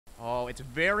Oh, it's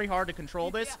very hard to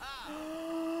control this.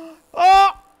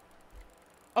 Oh!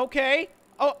 Okay.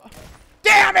 Oh,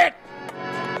 damn it!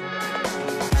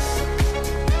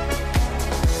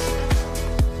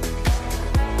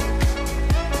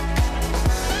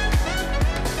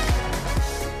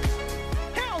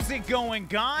 How's it going,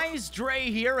 guys?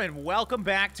 Drae here, and welcome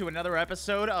back to another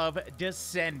episode of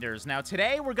Descenders. Now,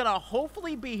 today we're gonna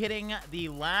hopefully be hitting the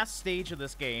last stage of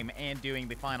this game and doing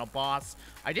the final boss.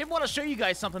 I did want to show you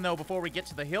guys something, though, before we get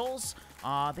to the hills.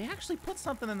 They actually put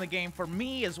something in the game for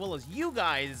me as well as you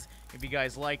guys, if you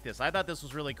guys like this. I thought this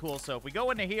was really cool, so if we go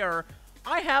into here,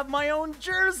 I have my own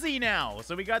jersey now.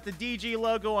 So we got the DG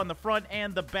logo on the front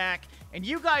and the back, and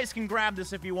you guys can grab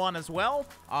this if you want as well.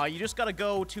 You just got to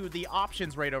go to the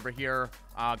options right over here,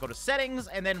 go to settings,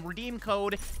 and then redeem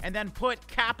code, and then put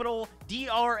capital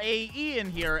DRAE in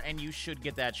here, and you should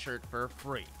get that shirt for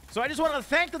free. So I just wanted to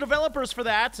thank the developers for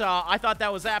that. I thought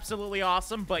that was absolutely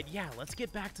awesome. But yeah, let's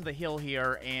get back to the hill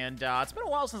here. And it's been a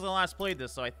while since I last played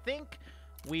this, so I think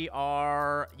we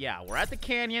are, yeah, we're at the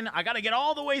canyon. I got to get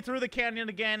all the way through the canyon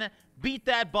again, beat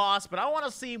that boss, but I want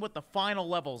to see what the final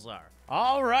levels are.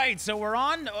 All right, so we're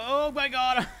on, oh my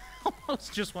god,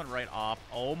 almost just went right off.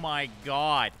 Oh my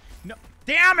god. No,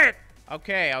 damn it!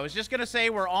 Okay, I was just going to say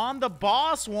we're on the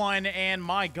boss one, and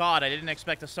my god, I didn't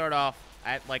expect to start off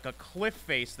at like a cliff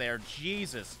face there.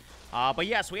 Jesus. But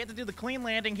yes, we have to do the clean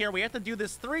landing here. We have to do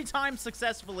this 3 times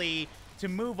successfully to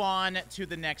move on to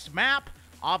the next map.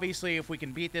 Obviously, if we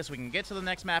can beat this, we can get to the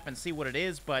next map and see what it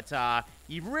is. But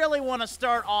you really want to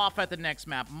start off at the next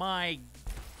map. My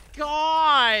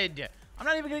god. I'm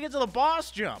not even going to get to the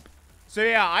boss jump. So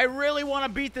yeah, I really want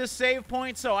to beat this save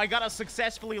point. So I got to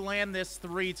successfully land this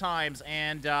 3 times.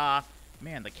 And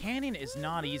man, the canyon is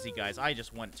not easy, guys. I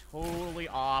just went totally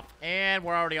off, and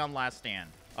we're already on last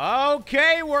stand.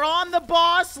 Okay, we're on the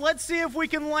boss. Let's see if we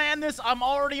can land this. I'm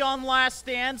already on last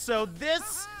stand, so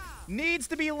this needs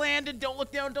to be landed. Don't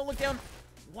look down, don't look down.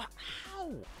 What?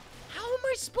 How? How am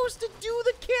I supposed to do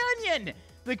the canyon?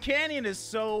 The canyon is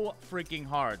so freaking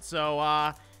hard.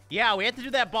 So, yeah, we have to do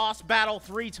that boss battle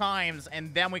 3 times,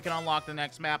 and then we can unlock the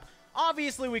next map.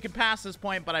 Obviously, we can pass this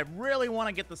point, but I really want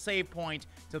to get the save point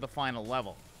to the final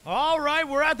level. All right,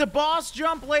 we're at the boss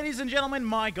jump, ladies and gentlemen.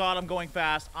 My god, I'm going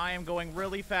fast. I am going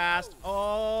really fast.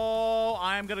 Oh,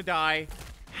 I'm gonna die.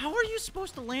 How are you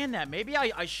supposed to land that? Maybe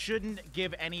I shouldn't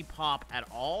give any pop at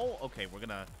all. Okay, we're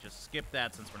gonna just skip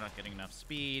that since we're not getting enough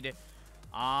speed.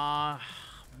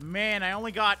 Man, I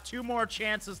only got 2 more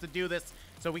chances to do this.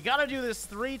 So we gotta do this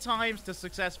 3 times to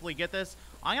successfully get this.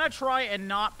 I'm gonna try and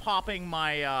not popping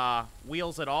my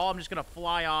wheels at all. I'm just gonna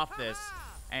fly off this.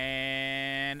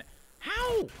 And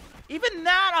how? Even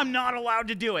that, I'm not allowed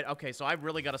to do it. Okay, so I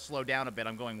really gotta slow down a bit.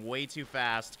 I'm going way too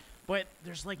fast. But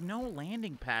there's like no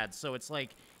landing pads, so it's like,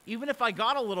 even if I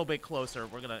got a little bit closer,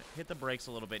 we're gonna hit the brakes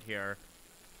a little bit here.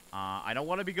 I don't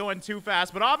want to be going too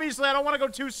fast, but obviously I don't want to go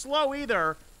too slow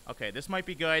either. Okay, this might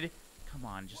be good. Come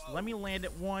on, just let me land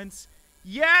it once.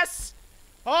 Yes!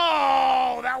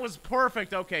 Oh, that was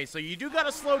perfect. Okay, so you do got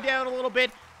to slow down a little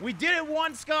bit. We did it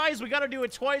once, guys. We got to do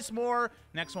it twice more.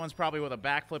 Next one's probably with a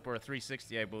backflip or a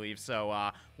 360, I believe.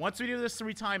 So once we do this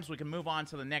 3 times, we can move on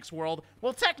to the next world.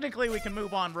 Well, technically, we can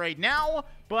move on right now,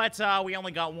 but we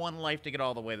only got 1 life to get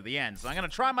all the way to the end. So I'm going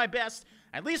to try my best.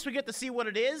 At least we get to see what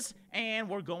it is, and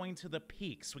we're going to the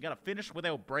peaks. We got to finish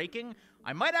without breaking.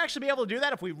 I might actually be able to do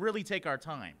that if we really take our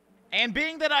time. And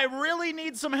being that I really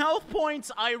need some health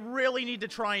points, I really need to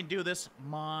try and do this.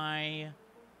 My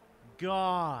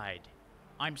god.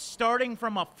 I'm starting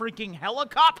from a freaking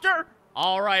helicopter?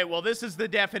 Alright, well, this is the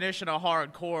definition of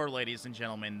hardcore, ladies and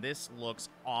gentlemen. This looks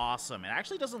awesome. It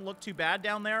actually doesn't look too bad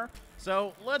down there.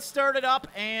 So, let's start it up,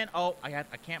 and oh, I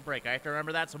can't brake. I have to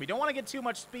remember that. So, we don't want to get too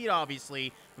much speed,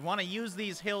 obviously. We want to use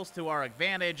these hills to our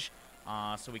advantage,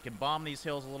 so we can bomb these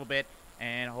hills a little bit.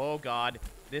 And, oh, God,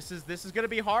 this is going to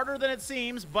be harder than it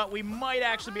seems, but we might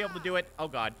actually be able to do it. Oh,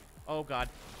 God. Oh, God.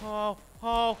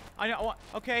 Oh, I know.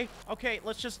 Okay,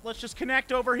 let's just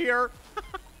connect over here.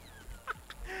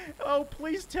 Oh,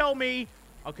 please tell me.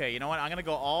 Okay, you know what? I'm going to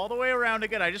go all the way around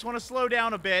again. I just want to slow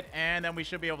down a bit, and then we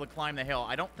should be able to climb the hill.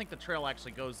 I don't think the trail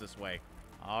actually goes this way.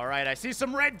 All right, I see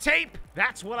some red tape.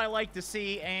 That's what I like to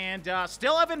see, and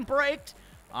still haven't braked.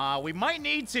 We might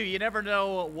need to. You never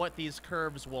know what these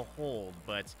curves will hold,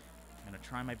 but I'm going to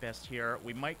try my best here.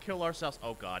 We might kill ourselves.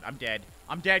 Oh, God. I'm dead.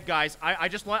 I'm dead, guys. I'm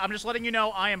just letting you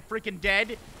know I am freaking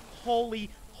dead. Holy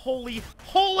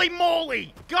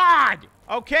moly. God.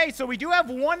 Okay, so we do have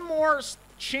 1 more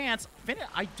chance.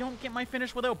 I don't get my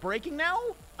finish without breaking now?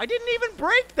 I didn't even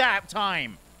break that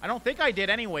time. I don't think I did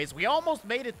anyways. We almost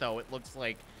made it, though, it looks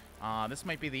like. This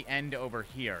might be the end over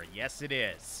here. Yes, it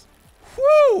is.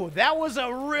 Whew, that was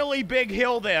a really big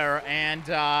hill there, and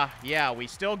yeah, we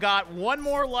still got one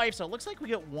more life, so it looks like we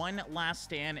get one last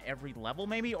stand every level,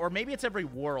 maybe, or maybe it's every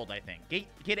world, I think.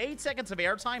 Get 8 seconds of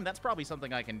airtime, that's probably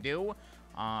something I can do.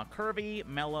 Curvy,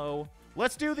 mellow.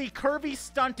 Let's do the curvy,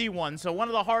 stunty one, so one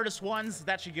of the hardest ones.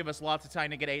 That should give us lots of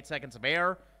time to get 8 seconds of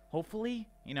air, hopefully.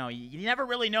 You know, you never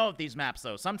really know with these maps,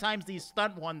 though. Sometimes these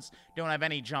stunt ones don't have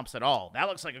any jumps at all. That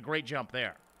looks like a great jump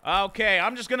there. Okay,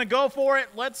 I'm just gonna go for it.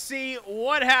 Let's see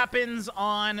what happens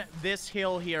on this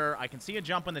hill here. I can see a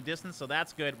jump in the distance, so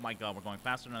that's good. My God, we're going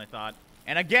faster than I thought.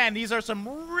 And again, these are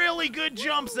some really good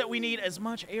jumps that we need as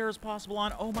much air as possible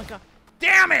on. Oh my God.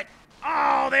 Damn it!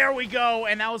 Oh, there we go.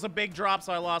 And that was a big drop,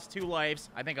 so I lost 2 lives.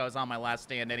 I think I was on my last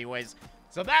stand anyways.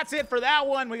 So that's it for that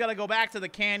one. We gotta go back to the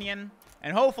canyon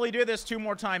and hopefully do this 2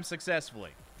 more times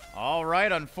successfully. All right,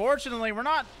 unfortunately, we're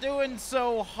not doing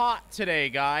so hot today,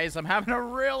 guys. I'm having a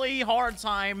really hard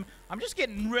time. I'm just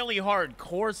getting really hard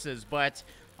courses, but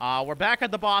we're back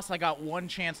at the boss. I got 1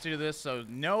 chance to do this, so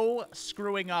no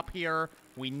screwing up here.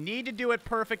 We need to do it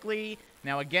perfectly.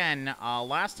 Now, again,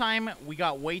 last time we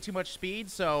got way too much speed,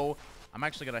 so I'm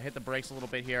actually going to hit the brakes a little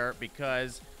bit here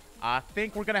because I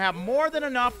think we're going to have more than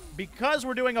enough because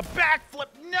we're doing a backflip.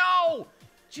 No!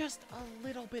 Just a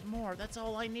little bit more. That's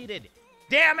all I needed.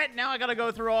 Damn it, now I gotta go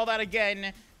through all that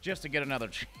again just to get another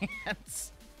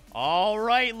chance. All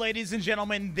right, ladies and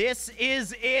gentlemen, this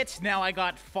is it. Now, I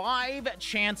got 5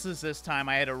 chances this time.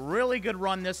 I had a really good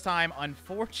run this time.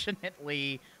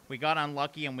 Unfortunately, we got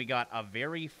unlucky and we got a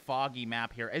very foggy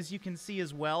map here. As you can see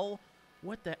as well,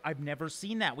 what the? I've never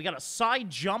seen that. We got a side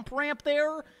jump ramp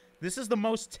there. This is the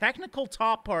most technical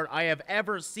top part I have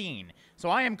ever seen. So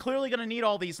I am clearly going to need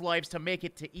all these lives to make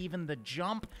it to even the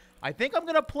jump. I think I'm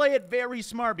going to play it very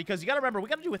smart because you got to remember, we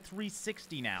got to do a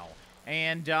 360 now.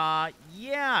 And,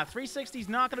 yeah, 360 is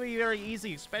not going to be very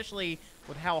easy, especially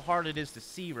with how hard it is to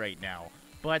see right now.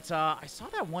 But I saw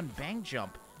that one bank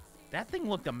jump. That thing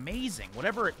looked amazing.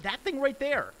 Whatever, that thing right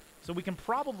there. So we can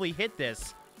probably hit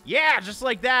this. Yeah, just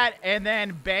like that, and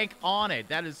then bank on it.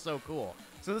 That is so cool.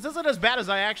 So this isn't as bad as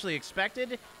I actually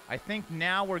expected. I think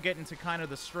now we're getting to kind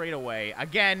of the straightaway.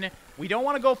 Again, we don't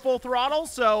want to go full throttle,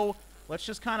 so let's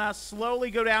just kind of slowly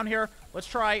go down here. Let's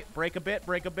try brake a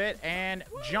bit, and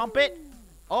jump it.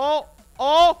 Oh,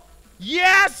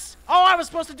 yes! Oh, I was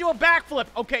supposed to do a backflip.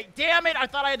 Okay, damn it. I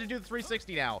thought I had to do the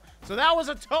 360 now. So that was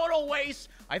a total waste.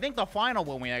 I think the final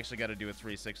one we actually got to do a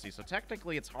 360, so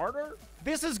technically it's harder.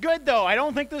 This is good, though. I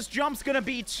don't think this jump's going to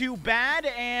be too bad,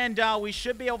 and we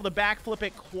should be able to backflip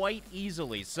it quite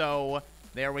easily. So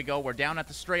there we go. We're down at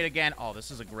the straight again. Oh,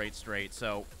 this is a great straight,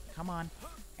 so come on.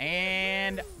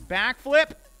 And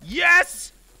backflip.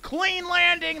 Yes! Clean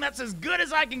landing. That's as good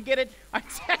as I can get it.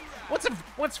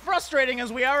 What's frustrating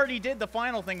is we already did the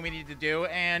final thing we need to do,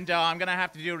 and I'm going to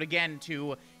have to do it again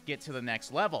to get to the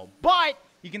next level. But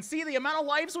you can see the amount of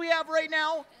lives we have right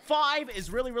now. 5 is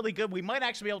really, really good. We might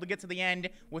actually be able to get to the end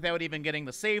without even getting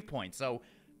the save point. So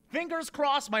fingers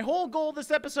crossed. My whole goal this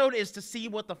episode is to see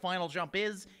what the final jump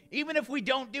is. Even if we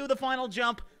don't do the final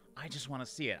jump, I just want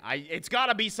to see it. It's got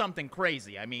to be something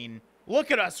crazy. I mean, look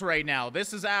at us right now.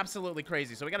 This is absolutely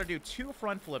crazy. So we got to do 2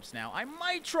 front flips now. I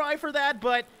might try for that,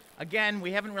 but again,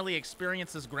 we haven't really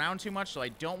experienced this ground too much, so I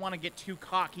don't want to get too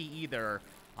cocky either.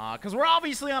 Because we're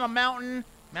obviously on a mountain.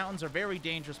 Mountains are very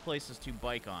dangerous places to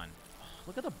bike on. Oh,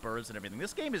 look at the birds and everything.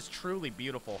 This game is truly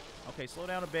beautiful. Okay, slow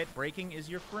down a bit. Braking is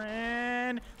your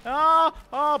friend.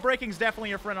 Oh, braking's definitely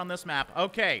your friend on this map.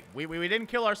 Okay, we didn't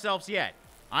kill ourselves yet.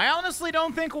 I honestly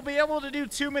don't think we'll be able to do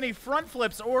too many front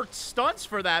flips or stunts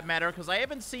for that matter, because I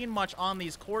haven't seen much on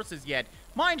these courses yet.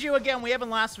 Mind you, again, we haven't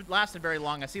lasted very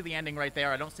long. I see the ending right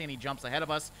there. I don't see any jumps ahead of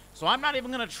us, so I'm not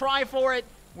even going to try for it.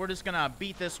 We're just going to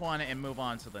beat this one and move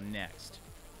on to the next.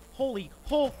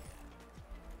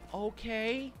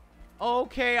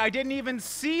 Okay, I didn't even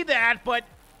see that, but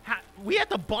we had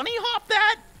to bunny hop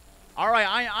that? All right,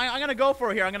 I'm going to go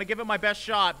for it here. I'm going to give it my best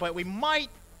shot, but we might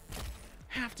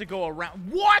have to go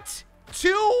around. What?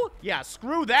 2? Yeah,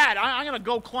 screw that. I'm going to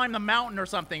go climb the mountain or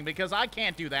something because I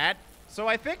can't do that. So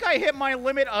I think I hit my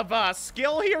limit of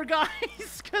skill here, guys,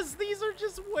 because these are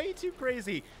just way too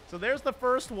crazy. So there's the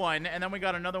first one, and then we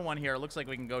got another one here. It looks like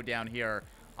we can go down here.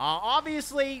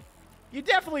 Obviously, you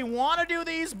definitely want to do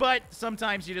these, but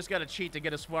sometimes you just got to cheat to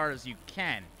get as far as you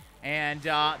can. And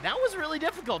that was really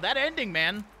difficult. That ending,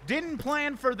 man. Didn't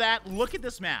plan for that. Look at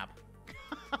this map.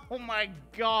 Oh, my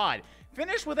God.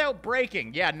 Finish without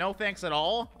braking. Yeah, no thanks at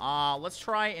all. Let's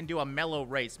try and do a mellow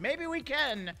race. Maybe we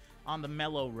can on the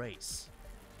mellow race.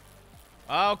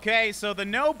 Okay, so the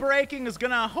no braking is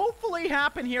going to hopefully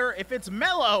happen here if it's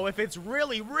mellow, if it's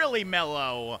really, really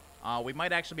mellow. We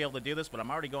might actually be able to do this, but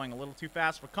I'm already going a little too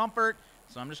fast for comfort.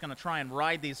 So I'm just going to try and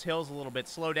ride these hills a little bit,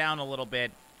 slow down a little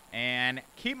bit, and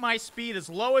keep my speed as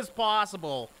low as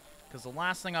possible, because the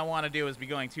last thing I want to do is be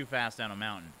going too fast down a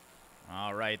mountain.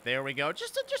 All right, there we go.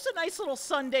 Just a nice little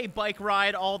Sunday bike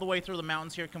ride all the way through the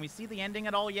mountains here. Can we see the ending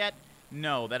at all yet?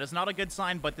 No, that is not a good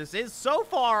sign, but this is, so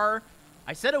far,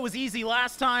 I said it was easy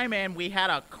last time, and we had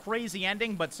a crazy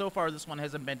ending, but so far this one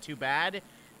hasn't been too bad,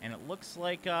 and it looks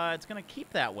like it's going to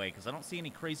keep that way, because I don't see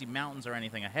any crazy mountains or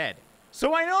anything ahead.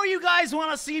 So I know you guys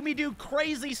want to see me do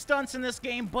crazy stunts in this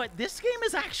game, but this game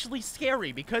is actually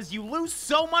scary because you lose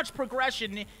so much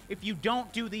progression if you don't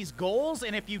do these goals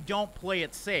and if you don't play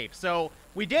it safe. So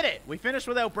we did it. We finished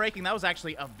without breaking. That was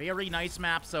actually a very nice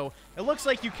map. So it looks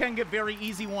like you can get very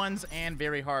easy ones and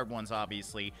very hard ones,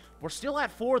 obviously. We're still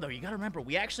at 4, though. You got to remember,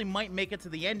 we actually might make it to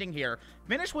the ending here.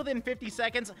 Finish within 50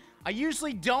 seconds. I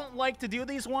usually don't like to do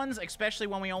these ones, especially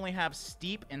when we only have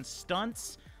steep and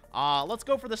stunts. Let's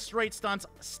go for the straight stunts.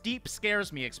 Steep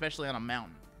scares me, especially on a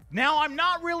mountain. Now, I'm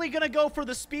not really going to go for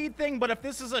the speed thing, but if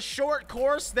this is a short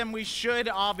course, then we should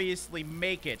obviously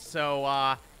make it.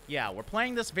 So, yeah, we're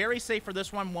playing this very safe for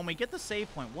this one. When we get the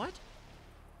save point, what?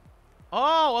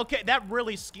 Oh, okay, that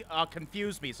really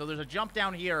confused me. So there's a jump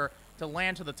down here to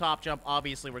land to the top jump.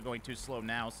 Obviously, we're going too slow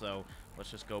now, so let's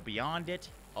just go beyond it.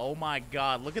 Oh my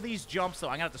god, look at these jumps. So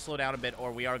I'm gonna have to slow down a bit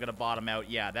or we are gonna bottom out.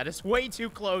 Yeah, that is way too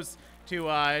close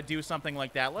to do something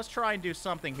like that. Let's try and do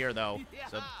something here, though. Yeah.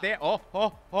 So there,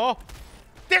 oh.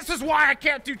 This is why I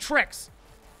can't do tricks.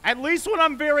 At least when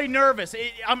I'm very nervous.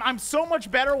 I'm so much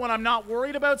better when I'm not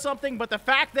worried about something, but the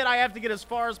fact that I have to get as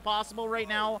far as possible right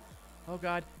now. Oh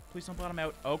god, please don't bottom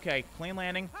out. Okay, clean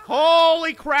landing.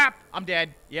 Holy crap, I'm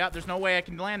dead. Yeah, there's no way I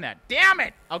can land that. Damn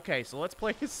it! Okay, so let's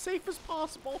play as safe as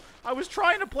possible. I was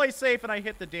trying to play safe and I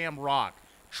hit the damn rock.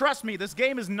 Trust me, this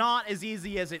game is not as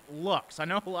easy as it looks. I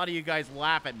know a lot of you guys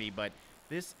laugh at me, but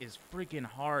this is freaking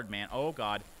hard, man. Oh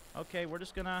god. Okay, we're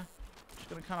just gonna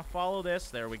kind of follow this.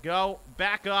 There we go.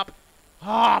 Back up.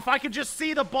 Oh, if I could just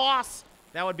see the boss,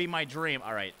 that would be my dream.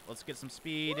 All right, let's get some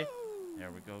speed. Woo!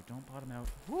 There we go. Don't bottom out.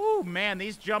 Woo, man,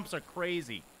 these jumps are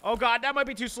crazy. Oh god, that might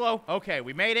be too slow. Okay,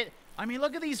 we made it. I mean,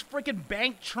 look at these freaking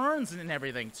bank churns and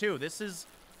everything, too. This is...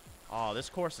 Oh, this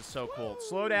course is so cool.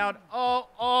 Slow down. Oh.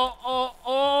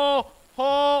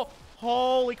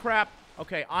 Holy crap.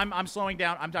 Okay, I'm slowing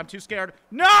down. I'm too scared.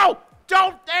 No!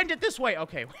 Don't end it this way.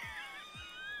 Okay.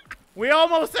 We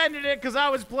almost ended it because I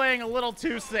was playing a little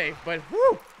too safe. But,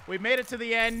 whew, we made it to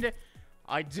the end.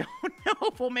 I don't know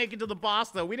if we'll make it to the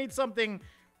boss, though. We need something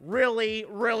really,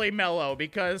 really mellow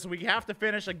because we have to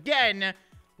finish again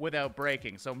without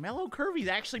breaking. So mellow curvies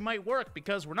actually might work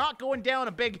because we're not going down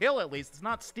a big hill, at least. It's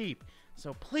not steep.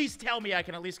 So please tell me I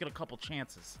can at least get a couple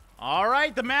chances. All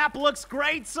right, the map looks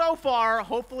great so far.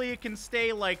 Hopefully it can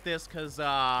stay like this because,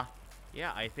 yeah,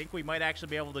 I think we might actually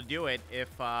be able to do it if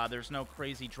there's no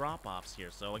crazy drop-offs here.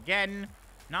 So again,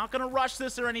 not going to rush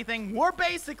this or anything. We're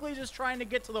basically just trying to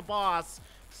get to the boss.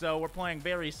 So we're playing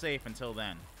very safe until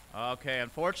then. Okay,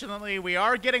 unfortunately, we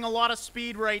are getting a lot of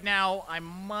speed right now. I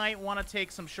might want to take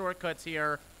some shortcuts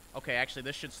here. Okay, actually,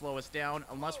 this should slow us down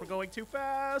unless we're going too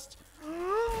fast.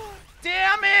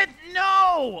 Damn it!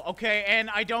 No! Okay, and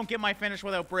I don't get my finish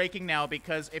without breaking now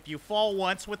because if you fall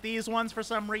once with these ones for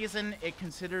some reason, it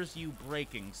considers you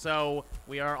breaking. So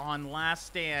we are on last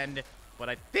stand, but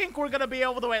I think we're going to be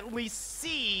able to at least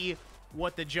see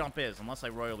what the jump is, unless I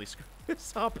royally screw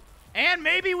this up. And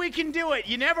maybe we can do it.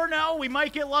 You never know. We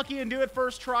might get lucky and do it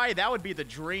first try. That would be the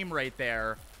dream right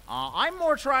there. I'm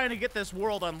more trying to get this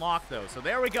world unlocked, though. So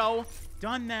there we go.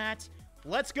 Done that.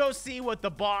 Let's go see what the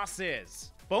boss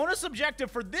is. Bonus objective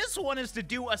for this one is to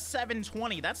do a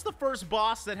 720. That's the first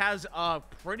boss that has a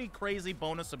pretty crazy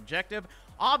bonus objective.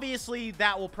 Obviously,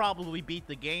 that will probably beat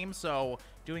the game, so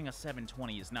doing a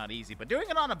 720 is not easy. But doing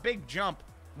it on a big jump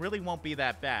really won't be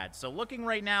that bad. So looking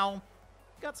right now,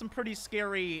 got some pretty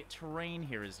scary terrain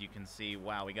here, as you can see.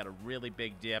 Wow, we got a really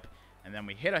big dip. And then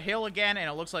we hit a hill again, and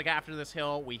it looks like after this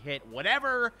hill, we hit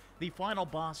whatever the final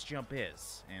boss jump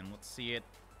is. And let's see it.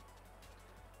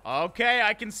 Okay,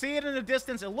 I can see it in the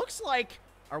distance. It looks like...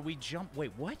 Are we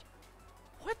Wait, what?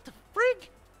 What the frig?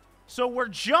 So we're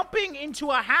jumping into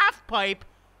a half pipe.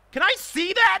 Can I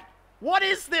see that? What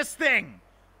is this thing?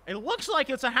 It looks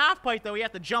like it's a half pipe that we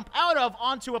have to jump out of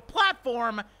onto a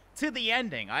platform to the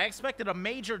ending. I expected a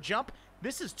major jump.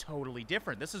 This is totally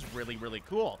different. This is really, really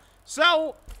cool.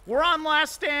 So, we're on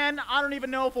last stand. I don't even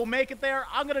know if we'll make it there.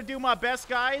 I'm going to do my best,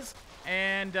 guys,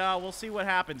 and we'll see what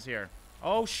happens here.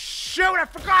 Oh, shoot, I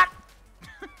forgot!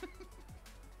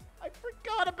 I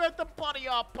forgot about the buddy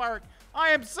hop part. I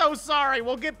am so sorry.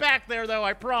 We'll get back there, though,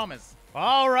 I promise.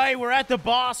 All right, we're at the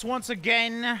boss once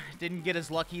again. Didn't get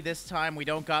as lucky this time. We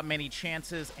don't got many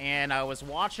chances, and I was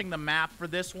watching the map for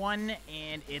this one,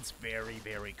 and it's very,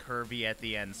 very curvy at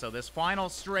the end. So this final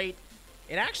straight,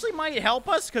 it actually might help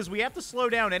us because we have to slow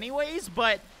down anyways,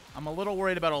 but I'm a little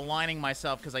worried about aligning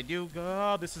myself because I do...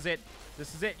 Oh, this is it.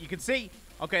 This is it. You can see.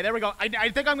 Okay, there we go. I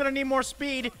think I'm going to need more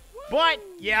speed, but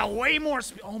yeah, way more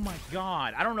speed. Oh, my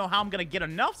God. I don't know how I'm going to get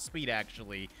enough speed,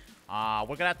 actually. We're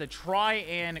going to have to try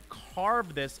and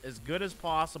carve this as good as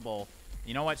possible.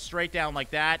 You know what? Straight down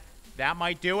like that. That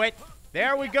might do it.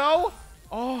 There we go.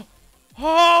 Oh.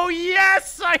 Oh,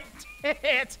 yes, I did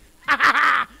it.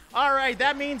 All right,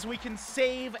 that means we can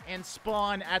save and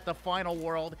spawn at the final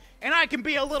world, and I can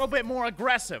be a little bit more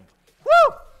aggressive.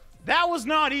 Woo! That was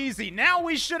not easy. Now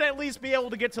we should at least be able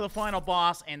to get to the final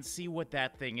boss and see what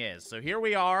that thing is. So here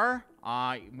we are.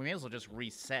 We may as well just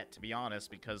reset, to be honest,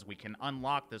 because we can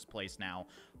unlock this place now.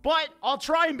 But I'll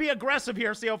try and be aggressive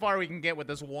here, see how far we can get with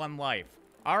this one life.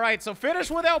 All right, so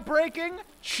finish without breaking.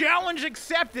 Challenge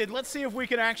accepted. Let's see if we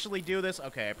can actually do this.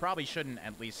 Okay, I probably shouldn't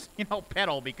at least,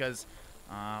 pedal because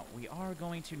we are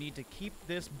going to need to keep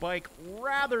this bike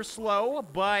rather slow,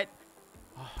 but...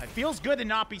 it feels good to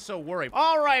not be so worried.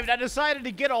 All right, I decided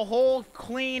to get a whole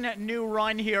clean new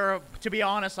run here. To be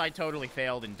honest, I totally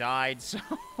failed and died, so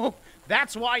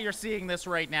that's why you're seeing this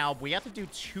right now. We have to do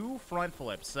 2 front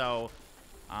flips, so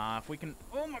if we can...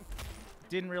 Oh, my...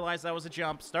 Didn't realize that was a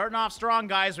jump. Starting off strong,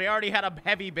 guys. We already had a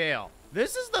heavy bail.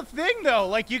 This is the thing, though.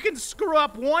 Like, you can screw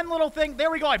up one little thing. There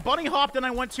we go. I bunny hopped and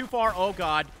I went too far. Oh,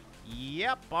 God.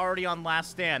 Yep, already on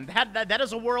last stand. That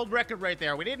is a world record right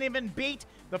there. We didn't even beat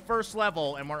the first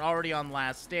level, and we're already on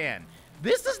last stand.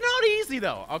 This is not easy,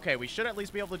 though. Okay, we should at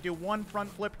least be able to do 1 front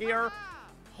flip here.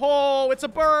 Oh, it's a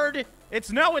bird.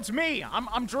 It's me.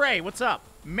 I'm Drae. What's up?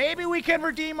 Maybe we can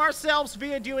redeem ourselves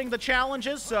via doing the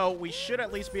challenges, so we should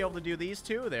at least be able to do these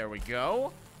 2. There we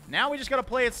go. Now we just got to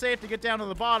play it safe to get down to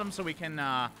the bottom so we can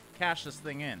cash this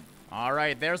thing in. All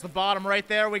right, there's the bottom right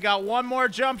there. We got 1 more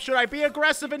jump. Should I be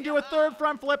aggressive and do a 3rd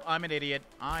front flip? I'm an idiot.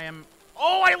 I am...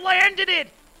 Oh, I landed it!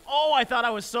 Oh, I thought I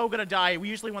was so gonna die.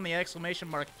 Usually when the exclamation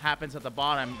mark happens at the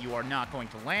bottom, you are not going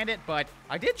to land it, but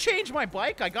I did change my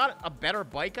bike. I got a better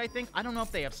bike, I think. I don't know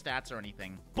if they have stats or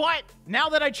anything, but now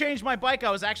that I changed my bike,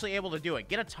 I was actually able to do it.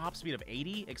 Get a top speed of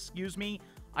 80, excuse me.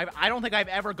 I don't think I've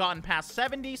ever gotten past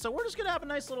 70, so we're just gonna have a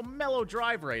nice little mellow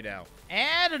drive right now.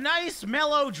 And a nice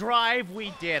mellow drive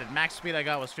we did. Max speed I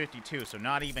got was 52, so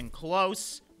not even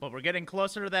close. But we're getting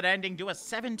closer to that ending. Do a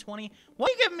 720. Why are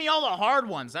you giving me all the hard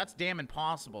ones? That's damn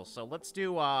impossible. So let's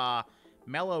do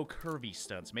mellow curvy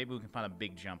stunts. Maybe we can find a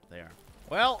big jump there.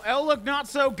 Well, it'll look not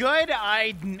so good.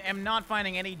 I am not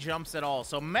finding any jumps at all.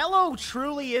 So mellow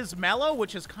truly is mellow,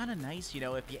 which is kind of nice,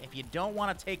 if you don't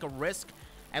want to take a risk.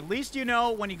 At least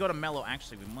when you go to mellow.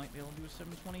 Actually, we might be able to do a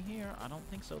 720 here. I don't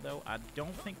think so, though. I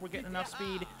don't think we're getting enough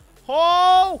speed.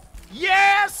 Oh,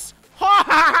 yes! Ha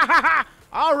ha ha ha!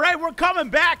 All right, we're coming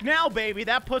back now, baby.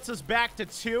 That puts us back to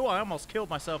 2. I almost killed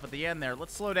myself at the end there.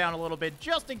 Let's slow down a little bit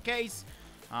just in case.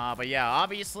 But yeah,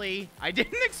 obviously, I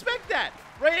didn't expect that.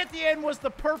 Right at the end was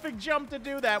the perfect jump to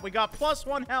do that. We got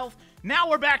 +1 health. Now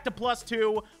we're back to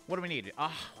 +2. What do we need? I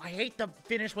hate the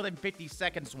finish within 50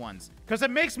 seconds ones because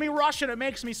it makes me rush and it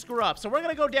makes me screw up. So we're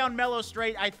going to go down mellow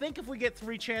straight. I think if we get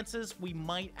 3 chances, we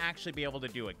might actually be able to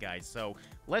do it, guys. So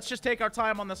let's just take our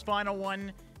time on this final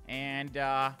one. And,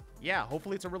 yeah,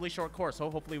 hopefully it's a really short course. So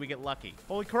hopefully we get lucky.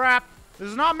 Holy crap. This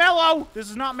is not mellow. This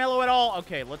is not mellow at all.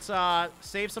 Okay, let's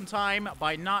save some time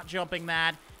by not jumping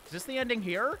that. Is this the ending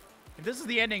here? If this is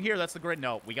the ending here, that's the grid.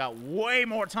 No, we got way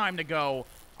more time to go.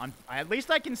 At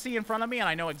least I can see in front of me, and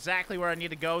I know exactly where I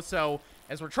need to go. So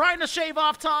as we're trying to shave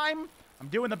off time, I'm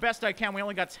doing the best I can. We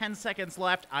only got 10 seconds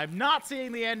left. I'm not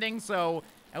seeing the ending, so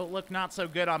it will look not so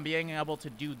good on being able to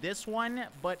do this one.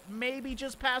 But maybe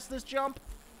just past this jump.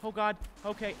 Oh, God.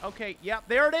 Okay, okay. Yep,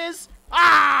 there it is.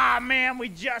 Ah, man, we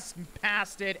just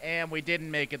passed it, and we didn't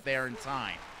make it there in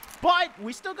time. But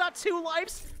we still got 2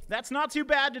 lives. That's not too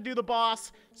bad to do the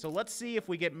boss. So let's see if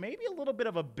we get maybe a little bit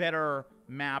of a better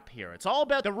map here. It's all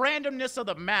about the randomness of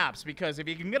the maps, because if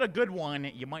you can get a good one,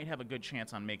 you might have a good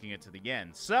chance on making it to the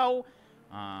end. So,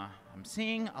 I'm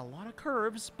seeing a lot of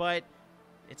curves, but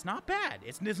it's not bad.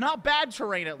 It's not bad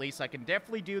terrain, at least. I can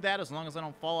definitely do that as long as I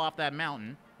don't fall off that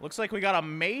mountain. Looks like we got a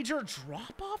major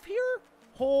drop-off here?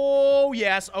 Oh,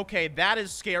 yes. Okay, that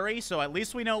is scary. So at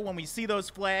least we know when we see those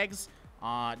flags,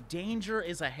 danger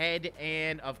is ahead.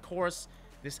 And, of course,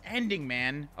 this ending,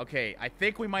 man. Okay, I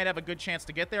think we might have a good chance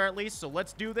to get there at least. So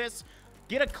let's do this.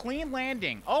 Get a clean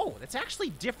landing. Oh, it's actually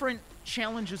different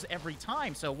challenges every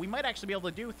time. So we might actually be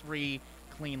able to do 3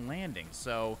 clean landings.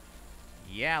 So,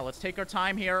 Yeah, let's take our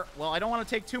time here. Well, I don't want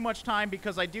to take too much time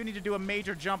because I do need to do a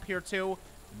major jump here, too.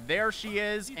 There she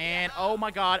is, and oh my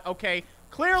god, okay.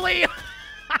 Clearly,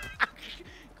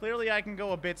 clearly I can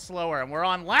go a bit slower, and we're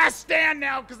on last stand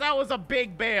now because that was a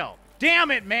big bail. Damn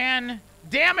it, man.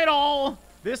 Damn it all.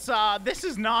 This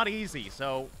is not easy,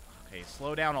 so, okay,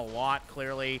 slow down a lot,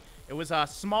 clearly. It was a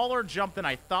smaller jump than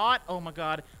I thought. Oh my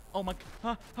god. Oh my,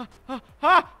 oh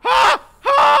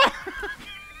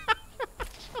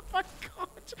my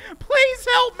god. Please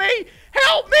help me.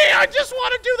 Help me. I just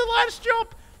want to do the last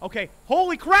jump. Okay,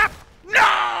 holy crap!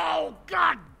 No!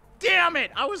 God damn it!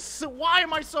 Why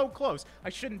am I so close? I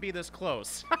shouldn't be this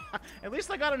close. At least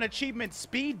I got an achievement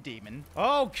speed demon.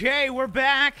 Okay, we're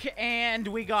back, and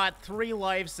we got 3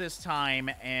 lives this time,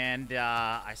 and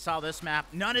I saw this map.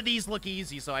 None of these look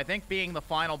easy, so I think being the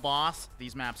final boss,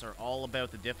 these maps are all about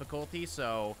the difficulty,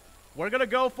 so we're gonna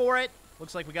go for it.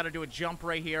 Looks like we gotta do a jump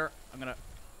right here. I'm gonna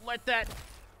let that...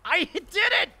 I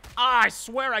did it! Ah, I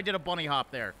swear I did a bunny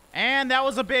hop there. And that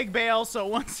was a big bail, so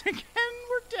once again,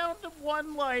 we're down to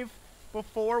 1 life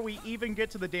before we even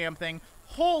get to the damn thing.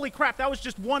 Holy crap, that was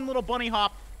just 1 little bunny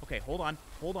hop. Okay, hold on,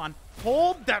 hold on.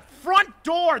 Hold that front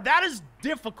door! That is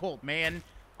difficult, man.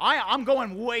 I'm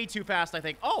going way too fast, I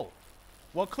think. Oh,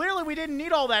 well, clearly we didn't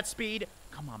need all that speed.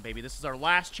 Come on, baby, this is our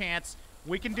last chance.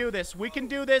 We can do this, we can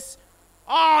do this.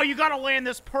 Oh, you gotta land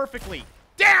this perfectly.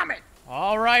 Damn it!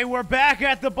 All right, we're back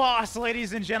at the boss,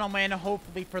 ladies and gentlemen,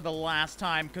 hopefully for the last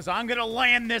time, because I'm going to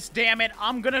land this, damn it.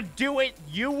 I'm going to do it.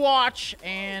 You watch,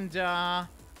 and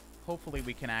hopefully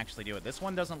we can actually do it. This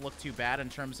one doesn't look too bad in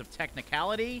terms of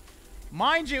technicality.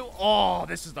 Mind you, oh,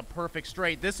 this is the perfect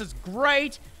straight. This is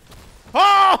great.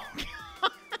 Oh,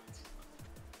 God.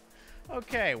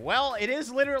 Okay, well, it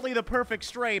is literally the perfect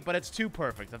straight, but it's too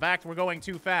perfect. The fact we're going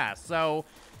too fast, so...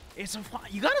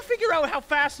 you gotta figure out how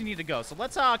fast you need to go. So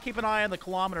let's keep an eye on the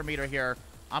kilometer meter here.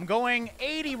 I'm going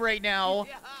 80 right now.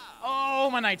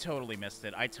 Oh, man, I totally missed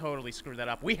it. I totally screwed that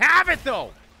up. We have it,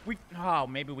 though. Oh,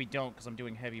 maybe we don't because I'm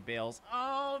doing heavy bails.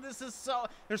 Oh, this is so...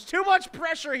 There's too much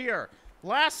pressure here.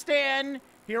 Last stand.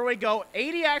 Here we go.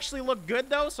 80 actually looked good,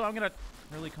 though, so I'm going to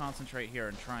really concentrate here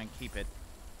and try and keep it.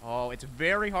 Oh, it's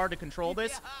very hard to control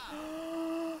this.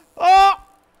 Oh!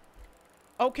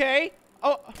 Okay.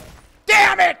 Oh...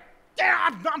 Damn it!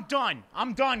 Damn, I'm done.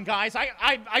 I'm done, guys.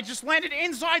 I just landed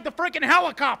inside the freaking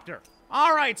helicopter.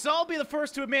 All right, so I'll be the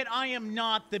first to admit I am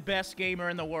not the best gamer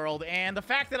in the world, and the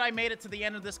fact that I made it to the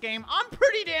end of this game, I'm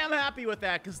pretty damn happy with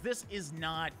that, because this is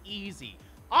not easy.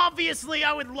 Obviously,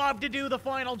 I would love to do the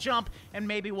final jump, and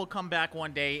maybe we'll come back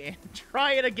one day and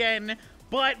try it again,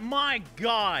 but my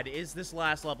God, is this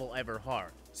last level ever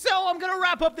hard. So, I'm gonna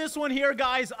wrap up this one here,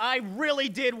 guys. I really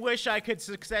did wish I could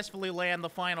successfully land the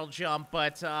final jump,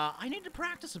 but I need to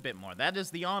practice a bit more. That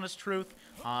is the honest truth.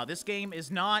 This game is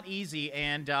not easy,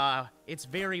 and it's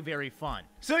very, very fun.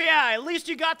 So yeah, at least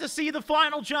you got to see the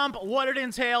final jump, what it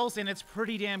entails, and it's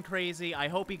pretty damn crazy. I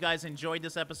hope you guys enjoyed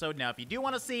this episode. Now, if you do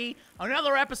want to see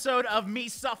another episode of me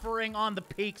suffering on the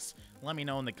peaks, let me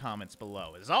know in the comments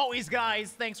below. As always,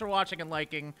 guys, thanks for watching and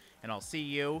liking, and I'll see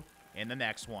you in the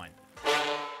next one.